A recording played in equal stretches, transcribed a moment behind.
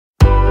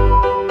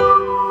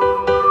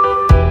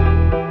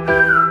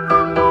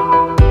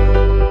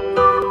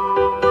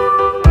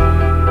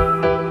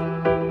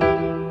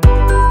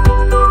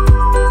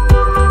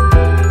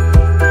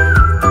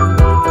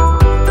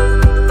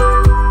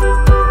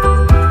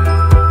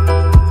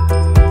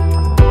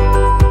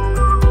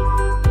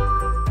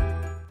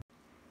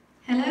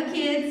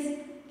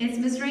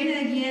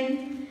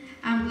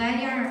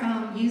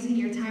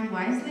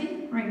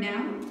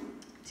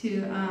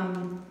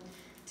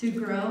to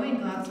grow in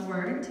God's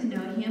Word, to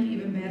know Him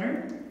even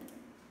better.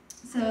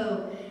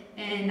 So,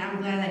 and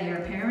I'm glad that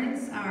your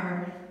parents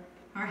are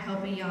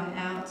helping y'all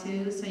out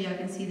too, so y'all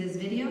can see this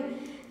video.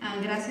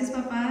 Gracias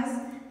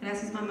papás,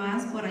 gracias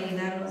mamás por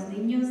ayudar a los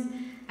niños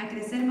a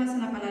crecer más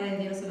en la palabra de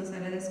Dios. Se los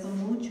agradezco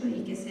mucho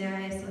y que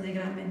sea esto de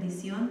gran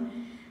bendición.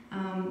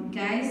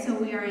 Guys, so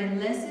we are in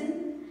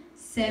lesson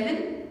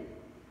 7,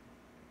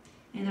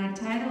 and our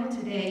title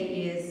today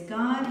is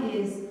God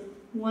is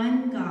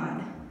One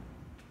God.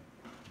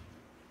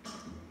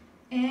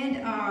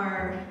 And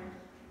our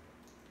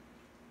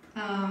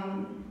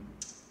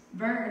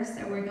verse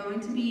that we're going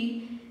to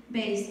be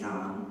based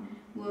on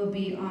will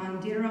be on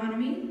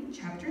Deuteronomy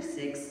chapter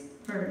 6,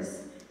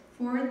 verse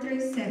 4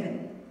 through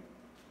 7.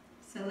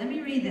 So let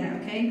me read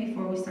that, okay,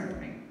 before we start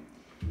praying.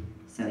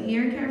 So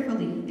hear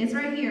carefully. It's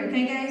right here,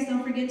 okay, guys?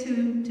 Don't forget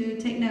to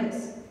take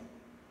notes.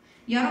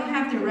 Y'all don't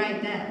have to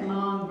write that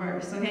long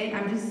verse, okay?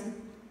 I'm just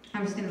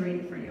going to read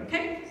it for you,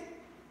 okay?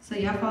 So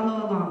y'all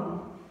follow along.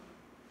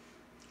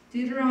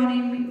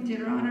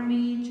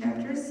 Deuteronomy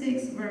chapter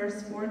 6,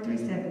 verse 4 through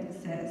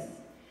 7 says,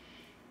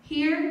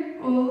 Hear,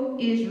 O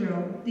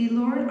Israel, the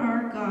Lord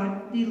our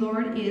God, the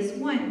Lord is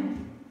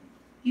one.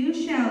 You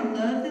shall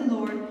love the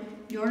Lord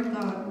your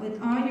God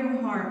with all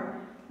your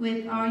heart,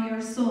 with all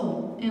your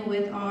soul, and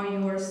with all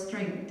your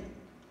strength.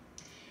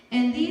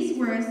 And these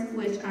words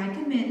which I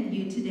command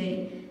you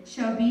today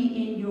shall be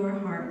in your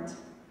heart.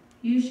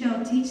 You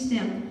shall teach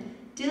them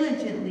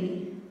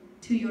diligently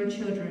to your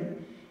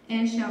children,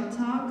 and shall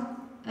talk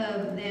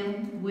of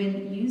them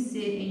when you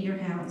sit in your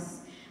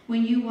house,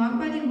 when you walk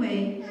by the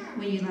way,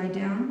 when you lie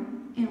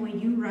down, and when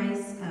you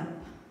rise up.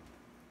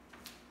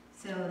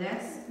 So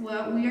that's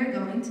what we are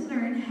going to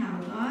learn, how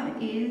God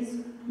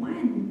is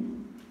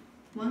one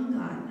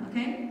God,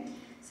 okay?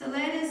 So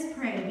let us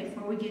pray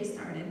before we get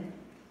started.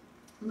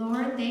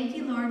 Lord, thank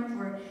you, Lord,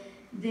 for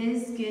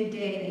this good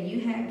day that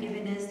you have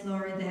given us,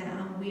 Lord,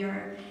 that we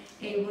are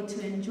able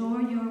to enjoy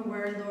your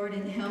word, Lord,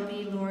 and help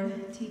me,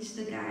 Lord, teach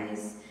the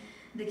guys.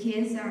 The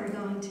kids are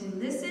going to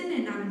listen,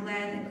 and I'm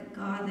glad that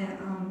God that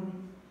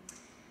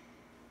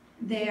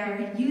they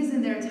are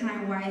using their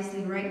time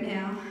wisely right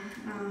now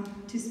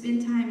to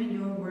spend time in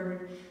your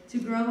word, to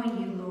grow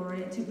in you, Lord,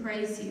 and to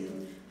praise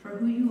you for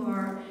who you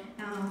are,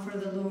 for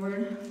the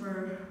Lord,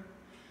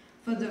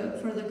 for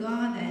the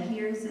God that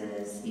hears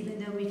us, even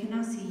though we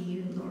cannot see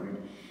you, Lord.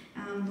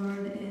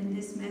 Lord, in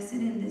this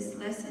message, in this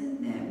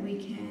lesson, that we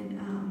can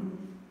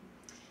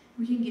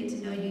get to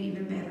know you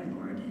even better,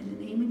 Lord. In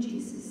the name of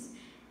Jesus.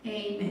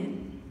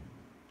 Amen.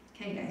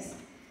 Okay, guys.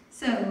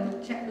 So,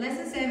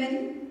 lesson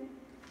 7,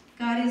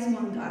 God is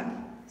one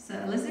God. So,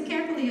 listen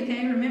carefully,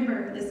 okay?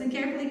 Remember, listen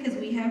carefully because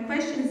we have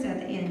questions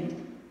at the end.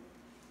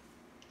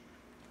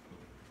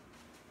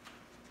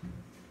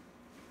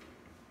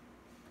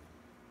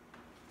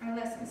 Our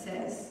lesson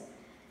says,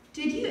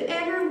 Did you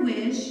ever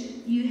wish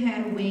you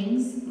had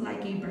wings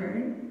like a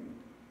bird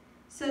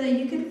so that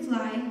you could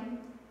fly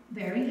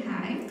very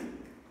high?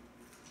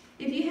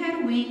 If you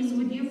had wings,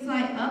 would you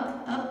fly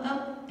up, up,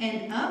 up,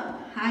 and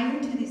up high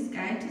into the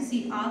sky to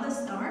see all the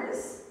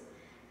stars?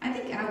 I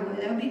think I would.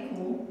 That would be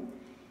cool.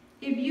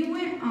 If you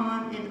went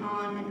on and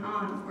on and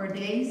on for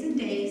days and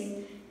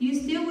days, you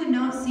still would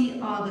not see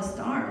all the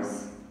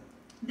stars.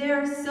 There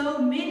are so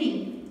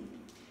many,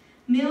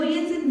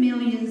 millions and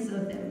millions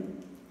of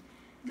them.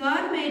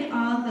 God made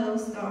all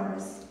those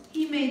stars.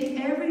 He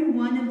made every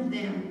one of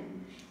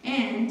them.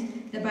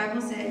 And the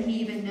Bible said he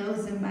even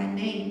knows them by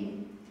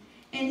name.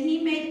 And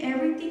he made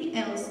everything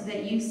else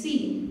that you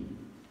see.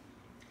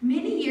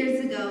 Many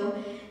years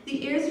ago,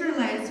 the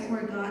Israelites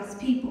were God's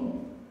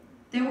people.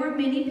 There were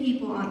many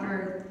people on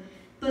earth,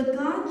 but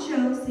God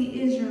chose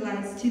the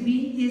Israelites to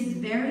be his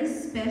very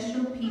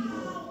special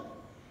people.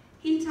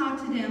 He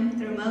talked to them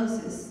through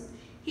Moses.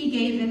 He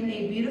gave them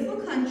a beautiful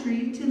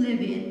country to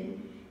live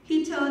in.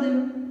 He told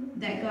them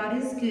that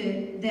God is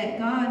good, that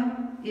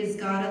God is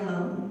God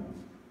alone.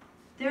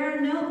 There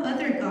are no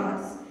other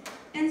gods,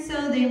 and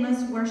so they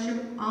must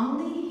worship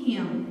only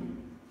him.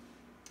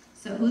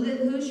 So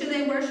who should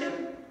they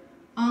worship?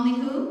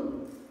 Only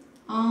who?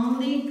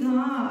 Only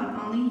God,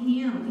 only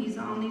him. He's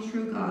the only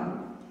true God.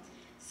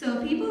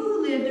 So people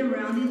who lived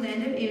around the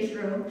land of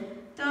Israel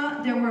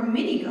thought there were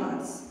many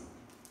gods.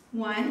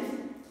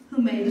 One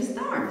who made the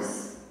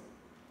stars.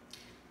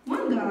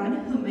 One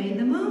God who made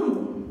the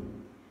moon.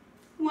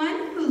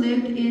 One who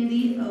lived in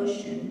the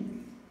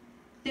ocean.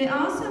 They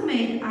also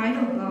made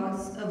idol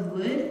gods of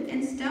wood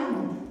and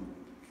stone.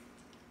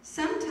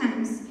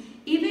 Sometimes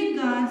even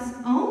God's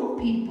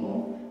own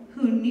people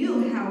who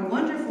knew how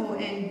wonderful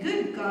and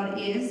good God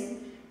is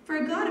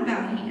forgot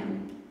about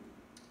him.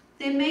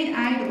 They made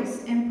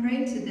idols and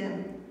prayed to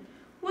them.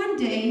 One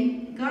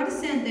day, God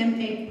sent them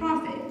a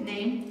prophet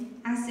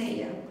named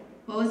Isaiah.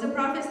 What was the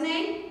prophet's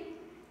name?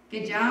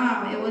 Good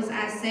job, it was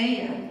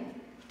Isaiah.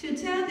 To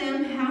tell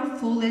them how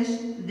foolish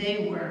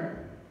they were.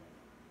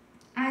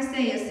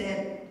 Isaiah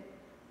said,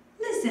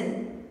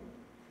 Listen,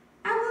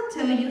 I will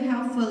tell you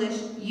how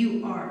foolish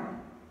you are.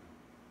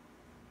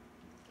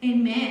 A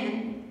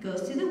man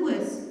goes to the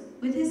woods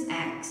with his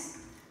axe.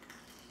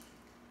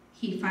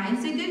 He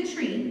finds a good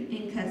tree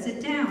and cuts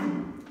it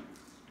down.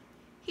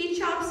 He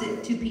chops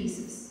it to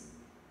pieces.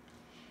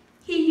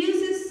 He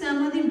uses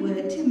some of the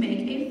wood to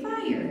make a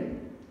fire.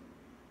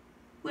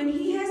 When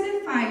he has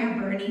a fire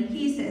burning,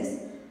 he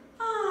says,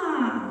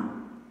 "Ah,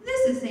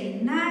 this is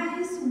a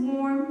nice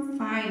warm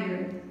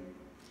fire."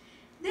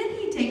 Then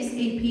he takes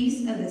a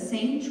piece of the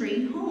same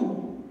tree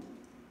home.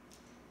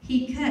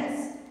 He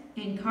cuts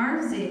and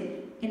carves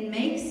it and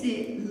makes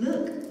it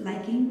look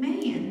like a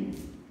man,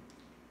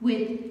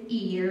 with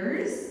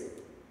ears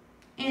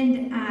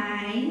and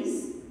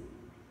eyes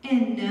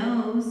and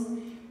nose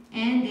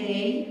and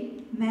a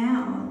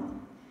mouth.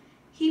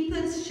 He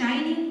puts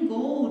shining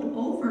gold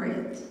over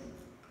it,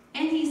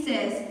 and he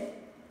says,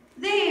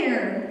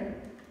 "There,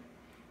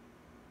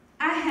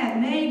 I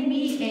have made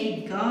me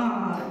a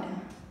god."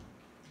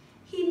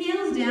 He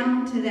kneels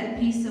down to that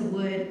piece of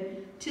wood,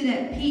 to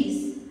that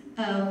piece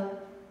of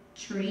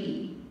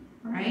tree,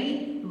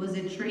 right? It was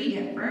a tree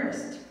at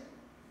first.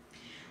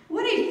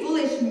 What a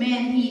foolish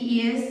man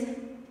he is.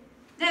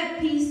 That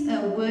piece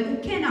of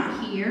wood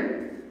cannot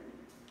hear.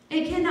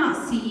 It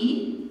cannot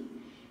see.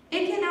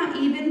 It cannot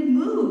even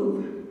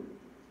move.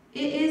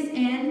 It is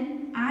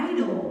an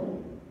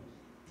idol.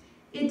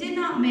 It did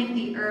not make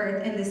the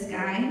earth and the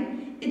sky.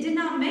 It did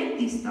not make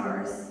the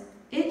stars.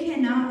 It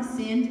cannot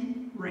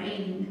send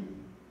rain.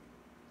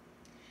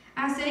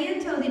 Isaiah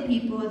told the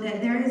people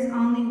that there is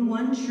only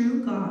one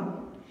true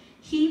God.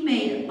 He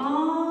made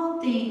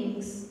all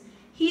things.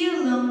 He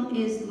alone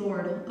is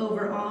Lord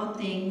over all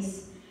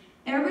things.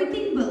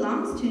 Everything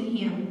belongs to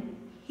him.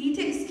 He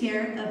takes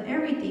care of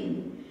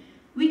everything.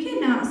 We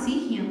cannot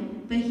see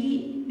him,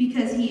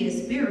 because he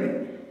is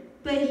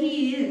spirit, but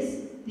he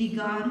is the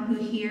God who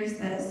hears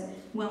us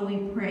when we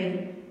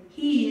pray.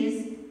 He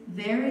is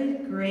very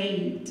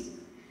great.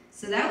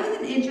 So that was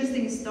an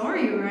interesting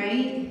story,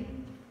 right?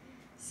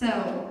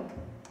 So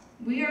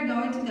we are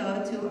going to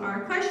go to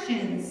our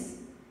questions.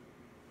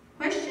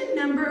 Question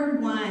number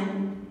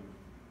 1.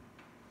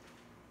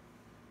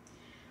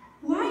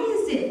 Why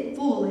is it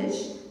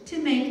foolish to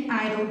make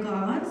idol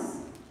gods?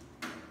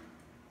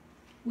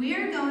 We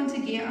are going to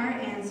get our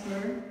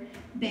answer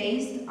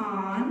based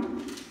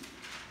on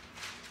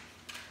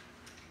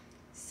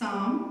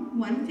Psalm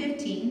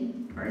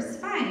 115, verse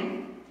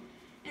 5.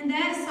 And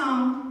that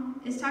psalm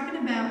is talking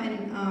about,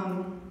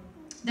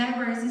 that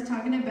verse is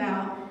talking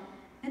about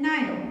an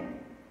idol.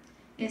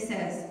 It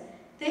says,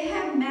 "They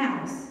have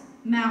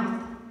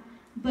mouth,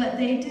 but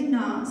they do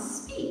not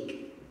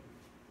speak.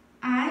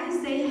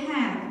 Eyes they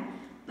have,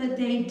 but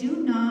they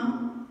do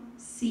not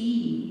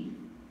see."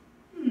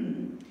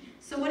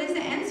 So what is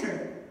the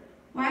answer?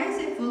 Why is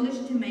it foolish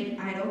to make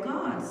idol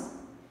gods?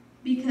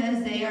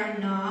 Because they are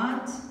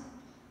not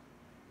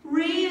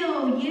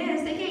real.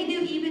 Yes, they can't do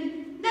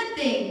even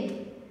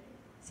nothing.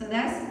 So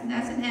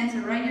that's an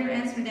answer. Write your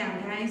answer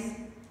down, guys.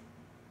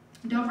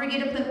 Don't forget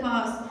to put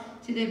pause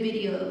to the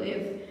video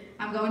if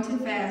I'm going too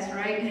fast,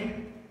 right?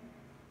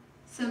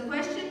 So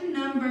question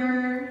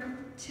number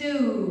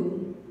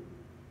 2.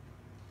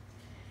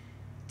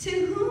 To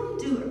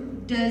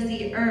whom does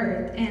the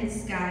earth and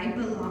sky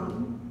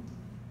belong?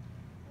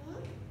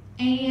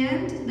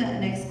 And the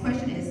next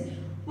question is,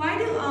 why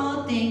do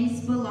all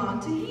things belong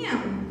to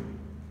him?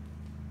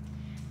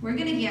 We're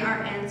going to get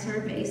our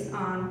answer based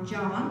on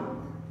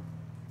John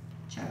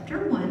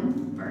chapter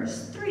 1,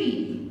 verse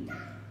 3.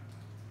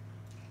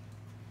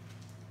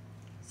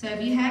 So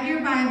if you have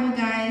your Bible,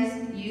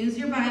 guys, use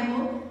your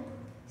Bible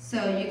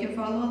so you can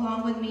follow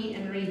along with me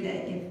and read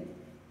that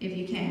if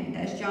you can.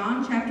 That's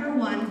John chapter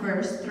 1,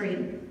 verse 3.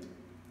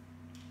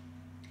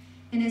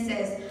 And it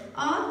says,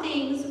 "All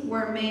things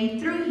were made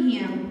through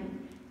him,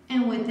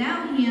 and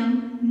without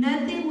him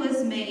nothing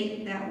was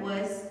made that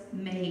was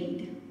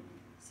made."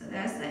 So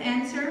that's the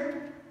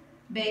answer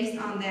based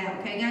on that,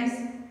 okay, guys?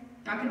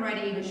 Y'all can write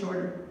it even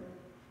shorter.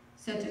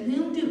 So to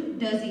whom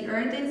does the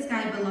earth and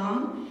sky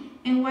belong?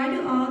 And why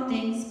do all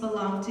things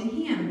belong to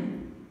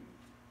him?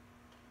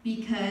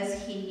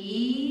 Because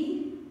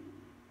he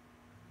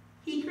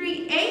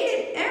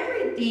created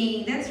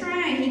everything. That's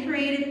right. He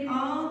created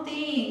all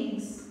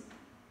things.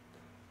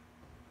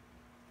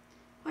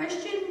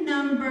 Question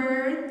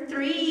number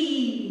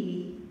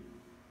 3.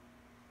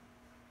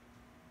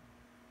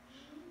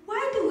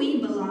 Why do we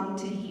belong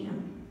to him?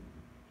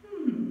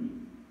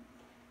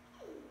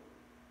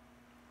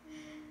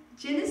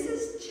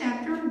 Genesis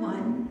chapter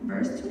 1,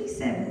 verse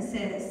 27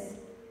 says,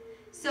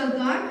 "So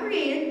God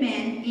created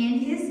man in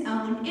his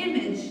own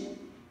image.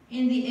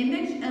 In the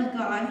image of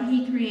God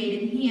he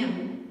created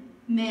him.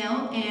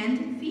 Male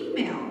and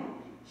female,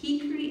 he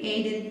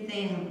created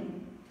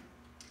them."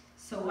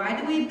 So why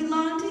do we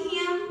belong to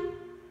him?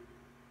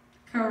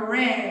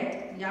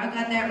 Correct. Y'all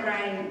got that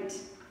right.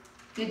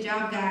 Good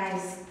job,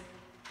 guys.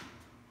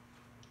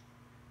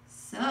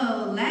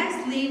 So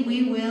lastly,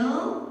 we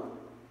will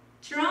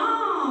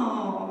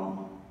draw.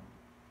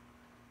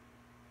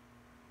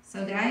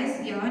 So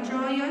guys, y'all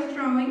draw your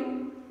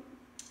drawing.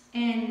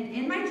 And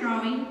in my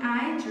drawing,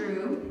 I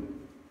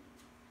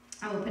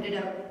will put it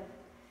up.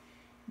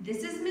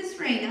 This is Miss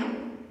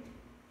Raina,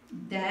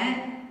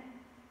 That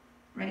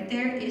right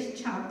there is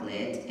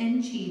chocolate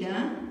and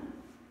cheetah.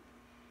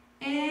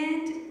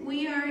 And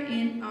we are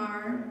in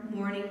our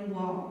morning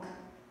walk.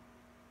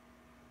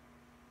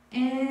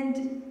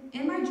 And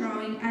in my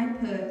drawing, I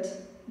put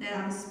that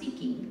I'm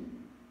speaking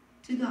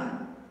to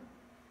God.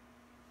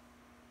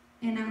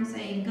 And I'm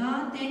saying,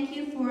 God, thank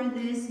you for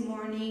this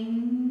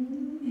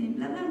morning, and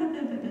blah, blah, blah,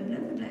 blah, blah, blah,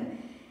 blah, blah.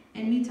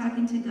 And me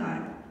talking to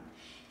God.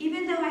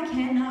 Even though I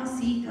cannot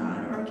see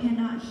God or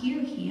cannot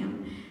hear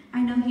him,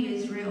 I know he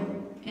is real,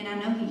 and I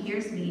know he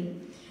hears me.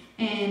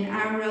 And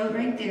I wrote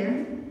right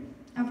there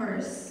a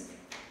verse.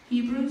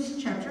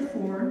 Hebrews chapter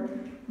 4,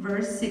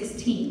 verse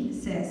 16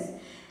 says,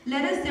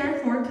 "Let us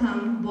therefore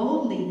come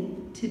boldly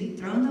to the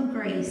throne of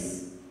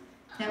grace,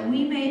 that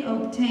we may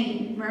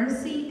obtain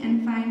mercy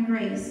and find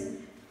grace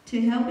to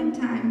help in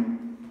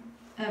time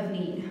of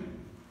need."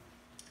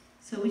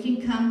 So we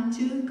can come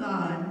to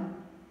God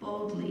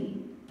boldly.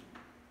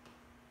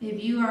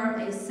 If you are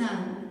a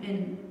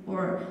son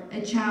or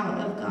a child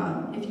of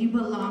God, if you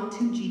belong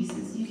to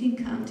Jesus, you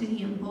can come to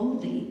him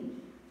boldly.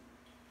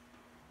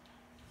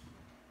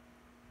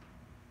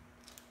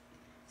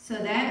 So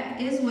that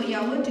is what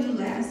y'all will do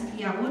last.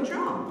 Y'all will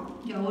draw.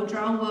 Y'all will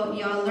draw what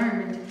y'all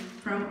learned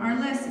from our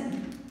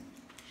lesson.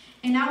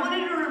 And I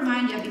wanted to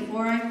remind y'all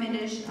before I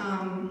finish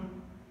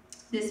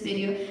this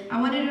video,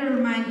 I wanted to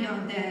remind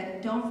y'all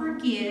that don't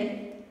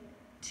forget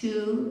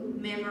to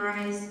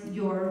memorize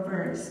your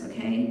verse,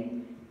 okay?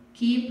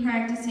 Keep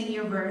practicing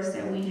your verse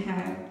that we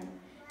have.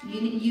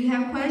 You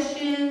have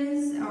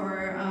questions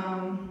or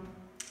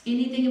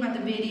anything about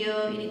the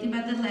video, anything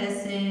about the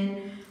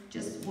lesson,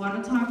 just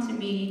want to talk to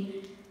me,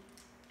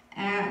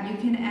 you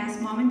can ask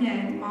Mom and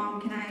Dad.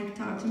 Mom, can I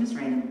talk to Miss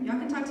Raina? Y'all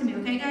can talk to me,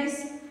 okay,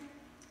 guys?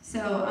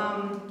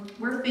 So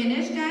we're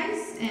finished,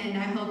 guys, and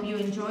I hope you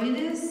enjoy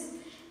this,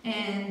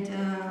 and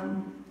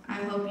I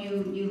hope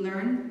you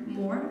learn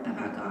more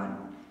about God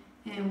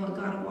and what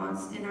God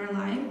wants in our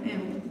life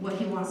and what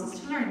he wants us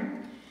to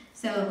learn.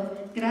 So,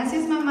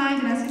 gracias mamá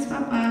y gracias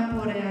papá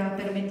por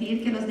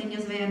permitir que los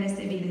niños vean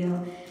este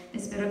video.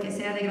 Espero que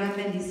sea de gran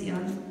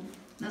bendición.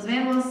 Nos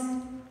vemos.